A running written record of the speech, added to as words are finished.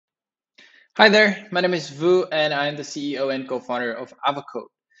Hi there, my name is Vu, and I'm the CEO and co founder of Avocode.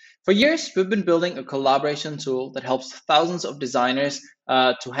 For years, we've been building a collaboration tool that helps thousands of designers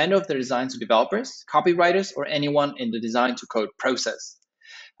to hand off their designs to developers, copywriters, or anyone in the design to code process.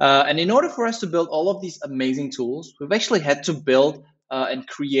 And in order for us to build all of these amazing tools, we've actually had to build and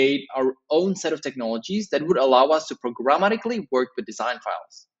create our own set of technologies that would allow us to programmatically work with design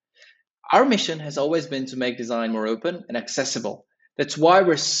files. Our mission has always been to make design more open and accessible. That's why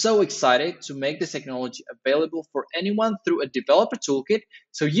we're so excited to make this technology available for anyone through a developer toolkit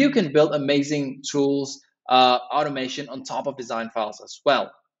so you can build amazing tools, automation on top of design files as well.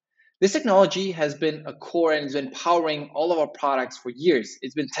 This technology has been a core and has been powering all of our products for years.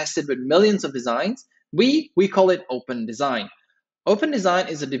 It's been tested with millions of designs. We call it open design. Open Design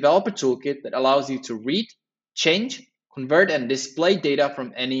is a developer toolkit that allows you to read, change, convert, and display data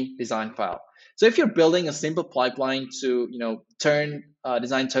from any design file. So if you're building a simple pipeline to turn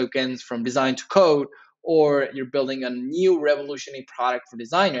design tokens from design to code, or you're building a new revolutionary product for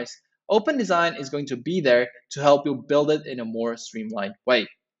designers, Open Design is going to be there to help you build it in a more streamlined way.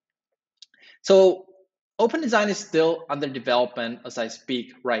 So Open Design is still under development as I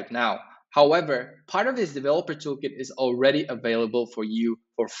speak right now. However, part of this developer toolkit is already available for you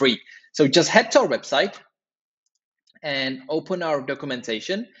for free. So just head to our website and open our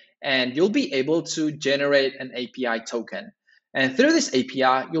documentation, and you'll be able to generate an API token. And through this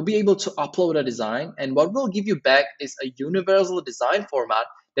API, you'll be able to upload a design, and what we'll give you back is a universal design format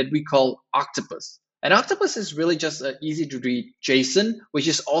that we call Octopus. And Octopus is really just an easy to read JSON, which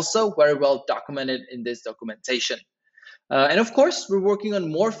is also very well documented in this documentation. And of course, we're working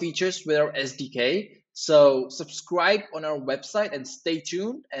on more features with our SDK. So subscribe on our website and stay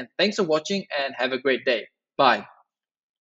tuned. And thanks for watching and have a great day. Bye.